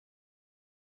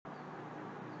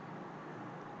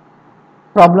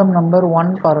Problem number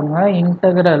 1 பாருங்க.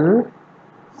 Integral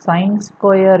sin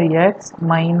square x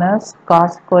minus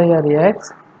cos square x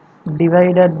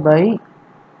divided by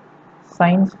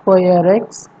sin square x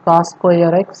cos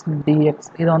square x dx.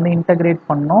 இதை வந்து integrate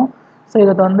பண்ணோம். So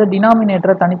இதை வந்து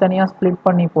denominator தனித்தனியாக split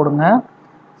பண்ணி போடுங்க.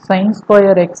 sin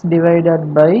square x divided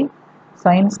by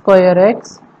sin square x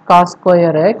cos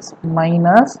square x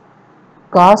minus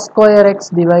cos square x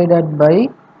divided by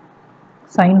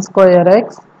sin square x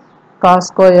cos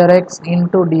square x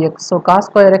into dx. So cos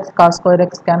square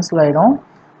x cancel ஆயிடும்.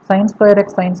 sin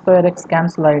square x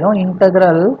cancel ஆயிடும்.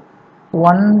 Integral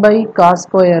 1 by cos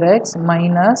square x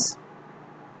minus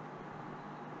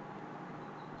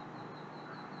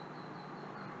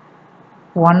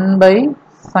 1 by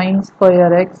sin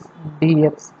square x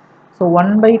dx. So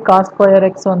 1 by cos square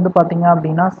x வந்து பாத்தீங்க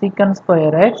அப்படின்னா secant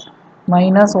square x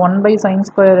minus 1 by sin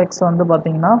square x வந்து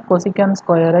பாத்தீங்கன்னா cosecant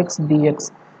square x dx.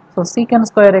 So secant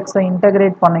square x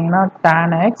integrate பண்ணீங்கன்னா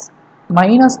tan x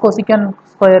minus cosecant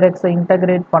square x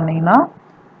integrate பண்ணீங்கன்னா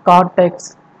cot x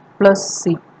plus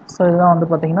c. So இதுதான் வந்து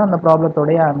பாத்தீங்கன்னா அந்த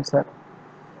ப்ராப்ளத்தோட ஆன்சர்.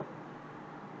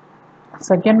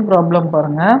 செகண்ட் ப்ராப்ளம்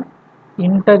பாருங்க.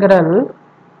 Integral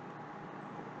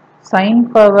sin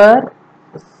power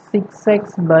 6x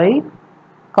by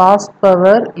cos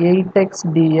power 8x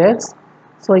dx.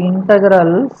 So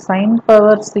integral sin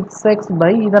power 6x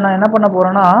by இதை நான் என்ன பண்ண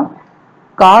போறேன்னா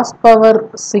cos power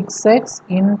 6x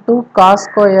into cos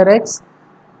square x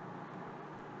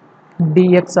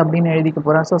dx அப்படின்னு எழுதிக்க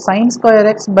போறேன். So sin square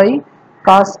x by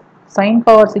cos sin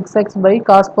power 6x by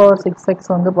cos power 6x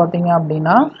வந்து பாத்தீங்க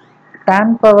அப்படின்னா tan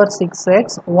power 6x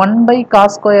 1 by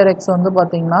cos square x வந்து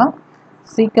பாத்தீங்கன்னா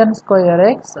secant square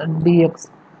x dx.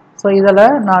 So இதில்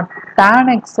நான் tan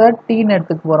x t ன்னு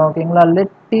எடுத்துக்க போறோம். ஓகேங்களா? let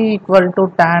t equal to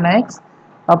tan x.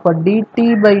 அப்போ dt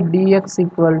by dx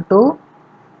equal to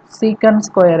secant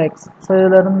square x. So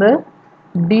இதில் இருந்து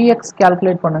dx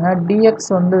calculate பண்ணுங்க. dx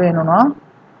வந்து வேணும்னா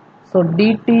so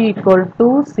dt equal to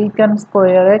secant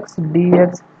square x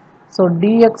dx. So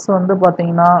dx வந்து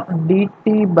பார்த்தீங்கன்னா dt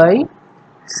by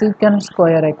secant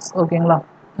square x. ஓகேங்களா?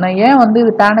 நான் ஏன் வந்து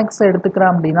இது tan x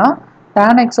எடுத்துக்கிறேன் அப்படின்னா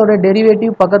tan x ஓட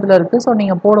டெரிவேட்டிவ் பக்கத்தில் இருக்கு. ஸோ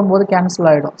நீங்கள் போடும்போது கேன்சல்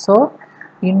ஆகிடும். So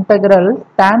integral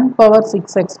tan power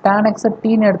 6x tan x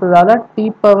tன்னு எடுத்ததால t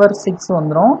power 6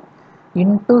 வந்துடும்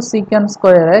into secant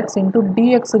square x into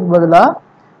dxக்கு பதிலாக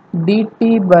dt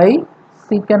by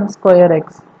secant square x.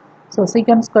 So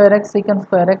secant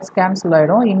square x cancel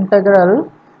ஆகிடும். Integral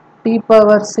t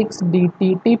power 6 dt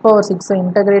t power 6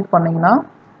 integrate பண்ணிங்கன்னா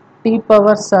t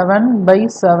power 7 by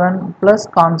 7 plus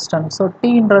constant. So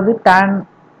tன்றது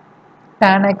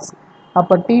tan x.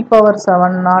 அப்போ t power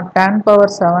 7 னா tan power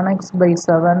 7x by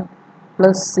 7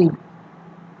 plus c.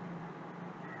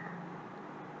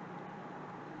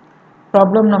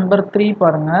 Problem number 3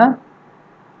 பாருங்க.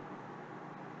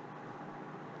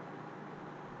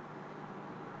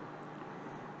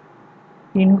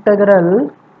 Integral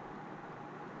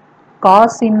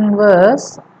cos inverse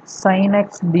sin x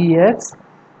dx.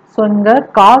 So இங்கே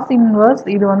cos inverse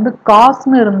இது வந்து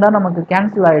காஸ்ன்னு இருந்தால் நமக்கு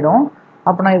cancel ஆகிடும்.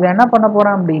 அப்போ நான் இதை என்ன பண்ண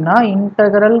போகிறேன் அப்படின்னா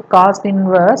integral cos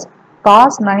inverse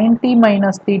cos 90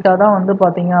 minus theta தான் வந்து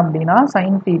பார்த்தீங்க அப்படின்னா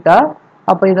sin theta.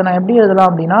 அப்போ இதை நான் எப்படி எழுதலாம்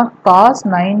அப்படின்னா cos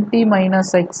 90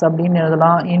 minus x அப்படின்னு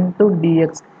எழுதலாம் into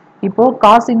dx. இப்போது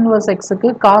cos inverse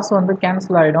xக்கு cos வந்து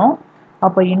கேன்சல் ஆகிடும்.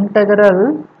 அப்போ integral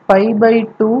pi by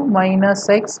 2 minus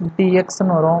x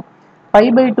dxன்னு வரும். pi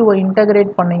by 2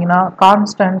 இன்டெகிரேட் பண்ணிங்கன்னா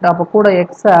கான்ஸ்டன்ட், அப்போ கூட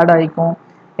x ஆட் ஆகிக்கும்.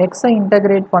 x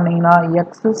இன்டெகிரேட் பண்ணிங்கன்னா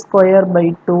x square by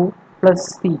 2 plus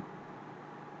c.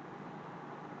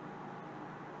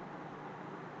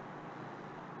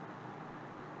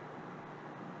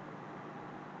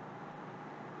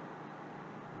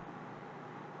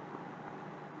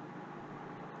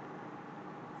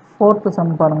 Fourth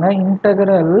some பாருங்க.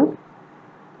 Integral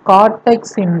cot x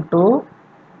into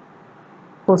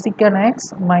cosecant x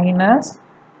minus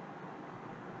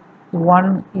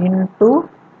 1 into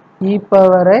e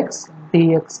power x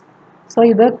dx. So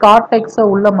இதை cot x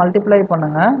உள்ள multiply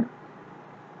பண்ணுங்க.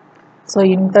 So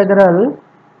integral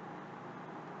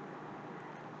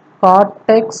cot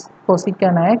x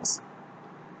cosecant x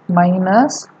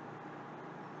minus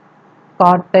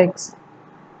cot x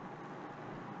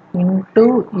into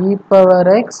e power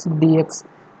x dx.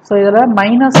 So இதில்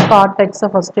minus cot x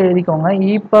first எழுதிக்கோங்க.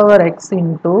 e power x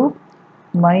into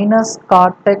minus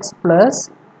cot x plus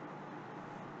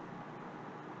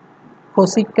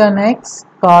cosecant x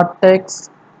cot x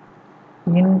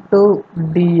into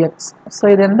dx. So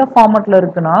இது எந்த ஃபார்மட்டில்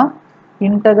இருக்குன்னா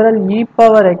integral e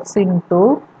power x into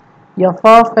f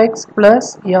of x plus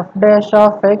f dash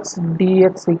of x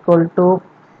dx equal to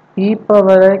e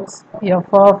power x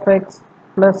f of x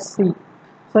plus c.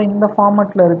 So இந்த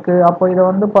ஃபார்மெட்டில் இருக்குது. அப்போ இதை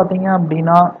வந்து பார்த்தீங்க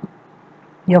அப்படின்னா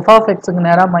f of xக்கு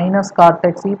நேராக minus God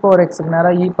X, e power எக்ஸுக்கு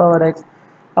நேராக இ பவர் எக்ஸ்.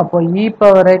 அப்போ e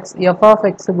power X F of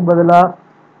எக்ஸுக்கு பதிலாக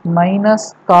minus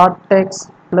God X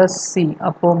plus C.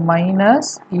 அப்போது minus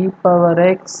e power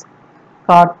X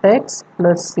God X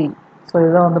plus C. So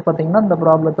இதுதான் வந்து பார்த்தீங்கன்னா இந்த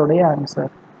ப்ராப்ளத்தோடைய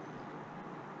ஆன்சர்.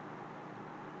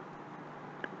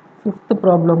 ஃபிஃப்த்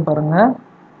ப்ராப்ளம் பாருங்கள்.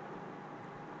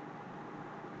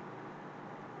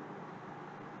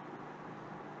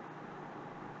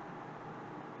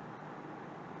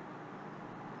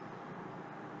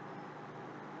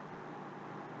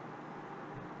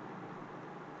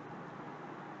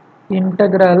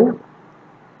 Integral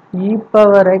e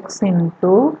power x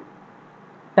into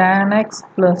tan x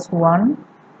plus 1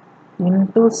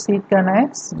 into secant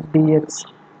x dx.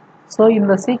 So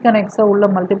இந்த secant x உள்ள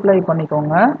multiply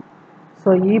பண்ணிக்கோங்க. So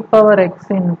e power x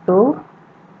into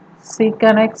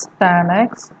secant x tan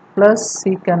x plus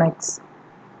secant x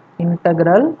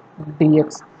integral dx.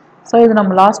 So இது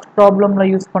நம்ம last problemல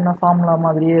use பண்ண formula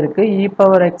மாதிரியே இருக்கு. e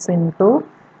power x into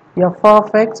f of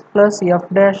x plus f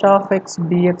dash of x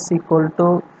dx equal to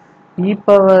e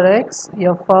power x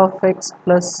f of x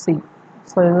plus c.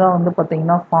 So இதுதான் வந்து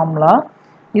பார்த்தீங்கன்னா formula.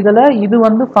 இதில் இது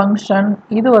வந்து ஃபங்க்ஷன்,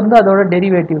 இது வந்து அதோட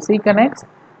டெரிவேட்டிவ் சீக்கன்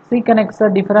எக்ஸை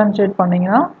டிஃபரன்ஷியேட்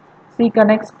பண்ணிங்கன்னா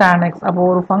சீக்கன் எக்ஸ் டேன் எக்ஸ். அப்போ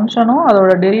ஒரு ஃபங்க்ஷனும்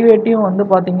அதோட டெரிவேட்டிவ் வந்து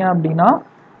பார்த்தீங்க அப்படின்னா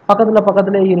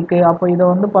பக்கத்தில் இருக்குது. அப்போ இதை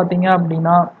வந்து பார்த்தீங்க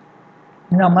அப்படின்னா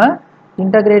நம்ம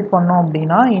இன்டகிரேட் பண்ணோம்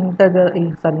அப்படின்னா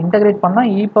இன்டகிரேட் பண்ணால்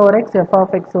e power X F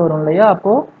of X வரும் இல்லையா.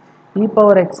 அப்போது இ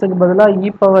பவர் எக்ஸுக்கு பதிலாக இ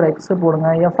பவர் எக்ஸு போடுங்க,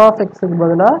 எஃப் ஆஃப் எக்ஸுக்கு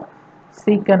பதிலாக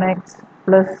சீக்கன் எக்ஸ்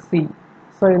ப்ளஸ் சி.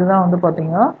 ஸோ இதுதான் வந்து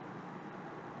பார்த்தீங்கன்னா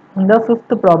இந்த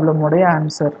fifth ப்ராப்ளமோடைய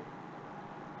answer.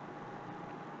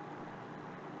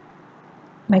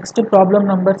 Next problem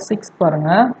number 6 பாருங்க.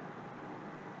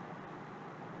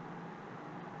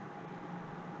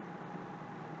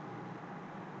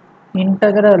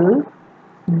 Integral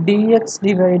dx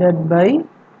divided by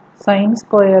sin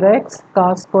square x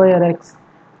cos square x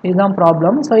இதுதான்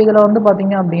ப்ராப்ளம். ஸோ இதில் வந்து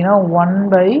பார்த்தீங்க அப்படின்னா 1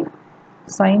 by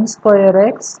sin square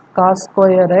x cos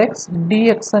square x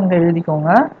dx அங்கே எழுதிக்கோங்க.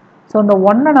 ஸோ இந்த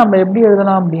 1 நம்ம எப்படி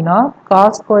எழுதலாம் அப்படின்னா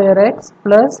cos square x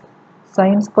plus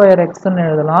sin square xன்னு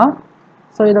எழுதலாம்.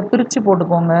 ஸோ இதை பிரித்து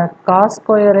போட்டுக்கோங்க. cos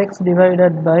square x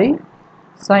divided by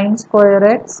sin square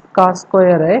x cos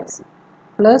square x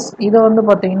plus இதை வந்து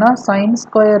பார்த்தீங்கன்னா sin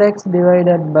square x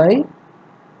divided by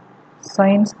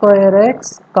sin square x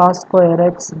cos square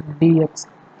x dx.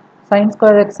 sin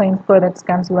square x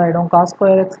cancel ஆகிடும், cos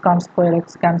square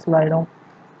x cancel ஆகிடும்.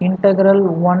 integral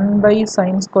 1 by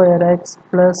sin square x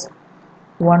plus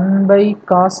 1 by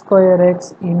cos square x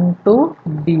into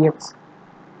dx.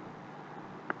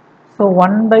 So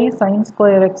 1 by sin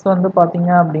square x வந்து பார்த்தீங்க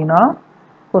அப்படின்னா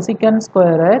cosecant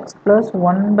square x plus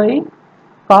 1 by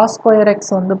cos square x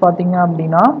வந்து பார்த்தீங்க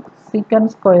அப்படின்னா secant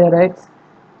square x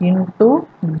into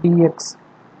dx.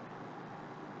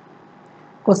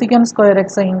 cosecant square x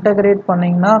integrate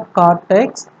பண்ணிங்கன்னா cot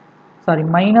x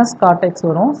minus cot x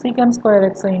வரும். secant square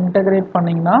x integrate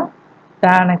பண்ணிங்கன்னா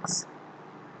tan x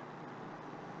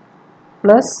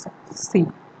plus c.